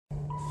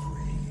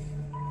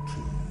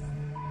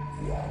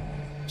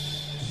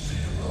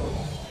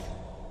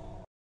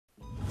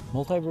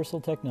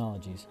Multiversal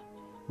Technologies.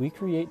 We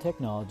create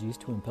technologies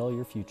to impel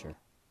your future.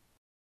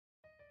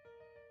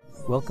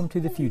 Welcome to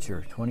the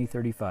future,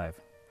 2035.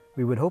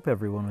 We would hope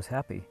everyone was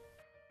happy.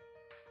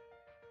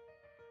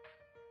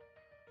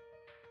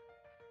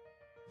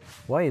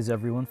 Why is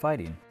everyone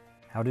fighting?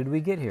 How did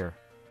we get here?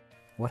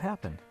 What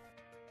happened?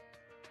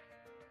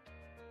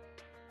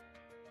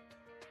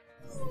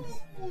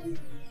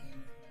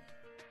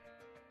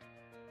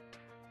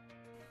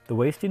 The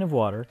wasting of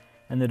water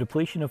and the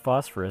depletion of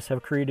phosphorus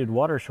have created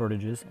water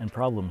shortages and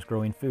problems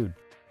growing food.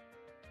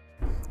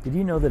 Did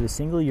you know that a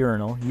single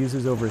urinal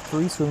uses over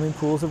 3 swimming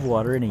pools of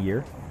water in a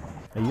year?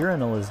 A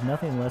urinal is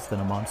nothing less than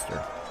a monster.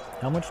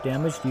 How much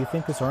damage do you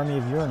think this army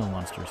of urinal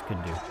monsters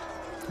could do?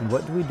 And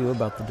what do we do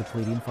about the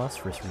depleting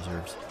phosphorus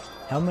reserves?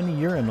 How many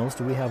urinals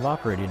do we have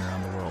operating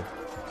around the world?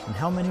 And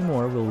how many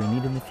more will we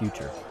need in the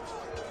future?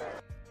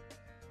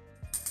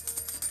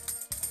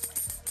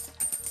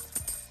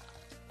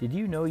 Did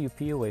you know you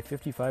pee away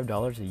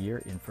 $55 a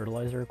year in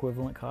fertilizer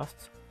equivalent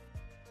costs?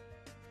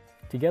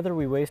 Together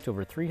we waste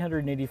over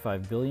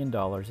 $385 billion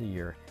a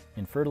year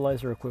in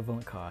fertilizer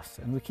equivalent costs,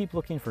 and we keep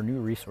looking for new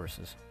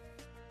resources.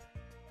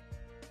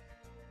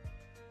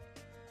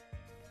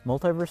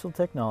 Multiversal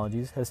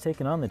Technologies has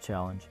taken on the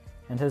challenge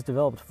and has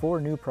developed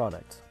 4 new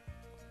products: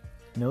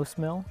 No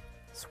Smell,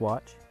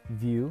 Swatch,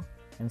 View,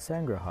 and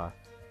Sangraha.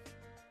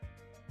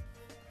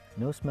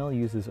 No Smell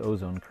uses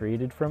ozone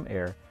created from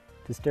air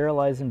to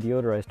sterilize and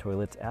deodorize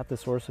toilets at the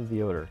source of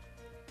the odor.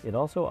 It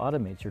also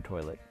automates your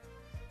toilet.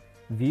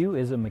 View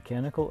is a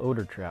mechanical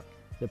odor trap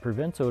that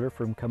prevents odor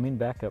from coming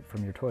back up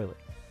from your toilet.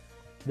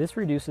 This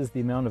reduces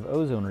the amount of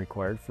ozone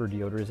required for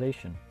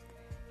deodorization.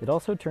 It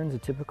also turns a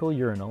typical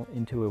urinal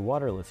into a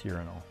waterless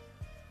urinal.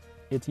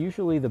 It's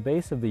usually the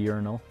base of the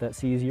urinal that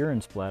sees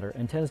urine splatter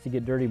and tends to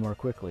get dirty more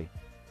quickly.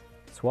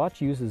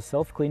 Swatch uses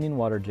self-cleaning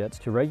water jets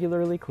to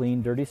regularly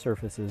clean dirty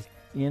surfaces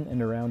in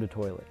and around a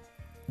toilet.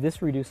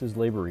 This reduces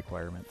labor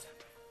requirements.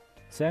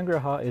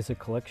 Sangraha is a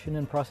collection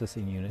and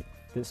processing unit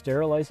that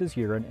sterilizes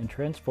urine and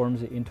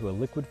transforms it into a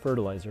liquid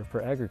fertilizer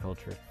for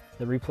agriculture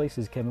that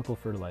replaces chemical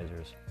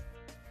fertilizers.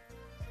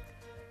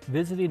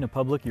 Visiting a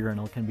public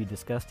urinal can be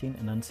disgusting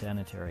and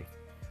unsanitary.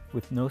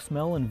 With No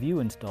Smell and View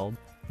installed,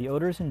 the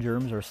odors and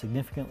germs are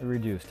significantly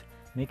reduced,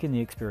 making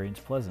the experience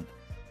pleasant.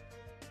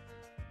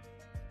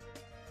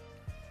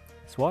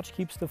 Swatch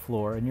keeps the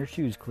floor and your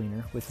shoes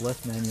cleaner with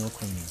less manual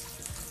cleaning.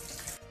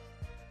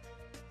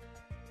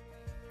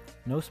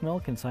 No Smell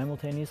can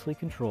simultaneously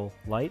control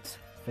lights,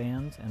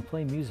 fans, and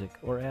play music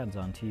or ads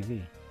on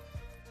TV.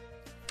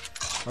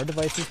 Our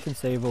devices can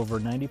save over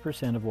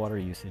 90% of water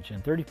usage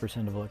and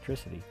 30% of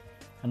electricity,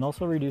 and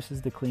also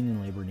reduces the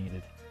cleaning labor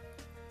needed.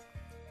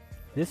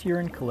 This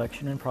urine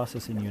collection and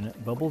processing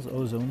unit bubbles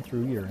ozone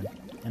through urine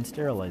and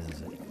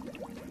sterilizes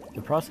it.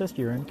 The processed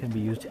urine can be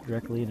used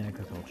directly in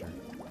agriculture.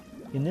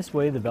 In this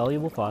way, the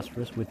valuable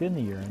phosphorus within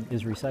the urine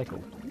is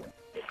recycled.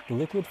 The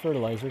liquid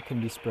fertilizer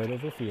can be spread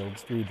over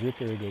fields through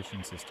drip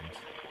irrigation systems.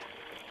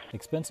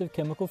 Expensive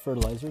chemical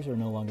fertilizers are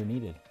no longer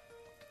needed.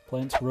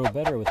 Plants grow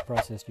better with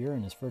processed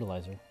urine as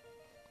fertilizer.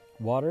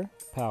 Water,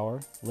 power,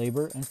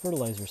 labor, and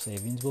fertilizer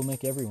savings will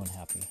make everyone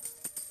happy.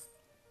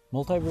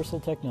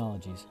 Multiversal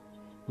Technologies.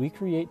 We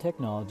create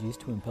technologies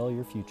to impel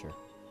your future.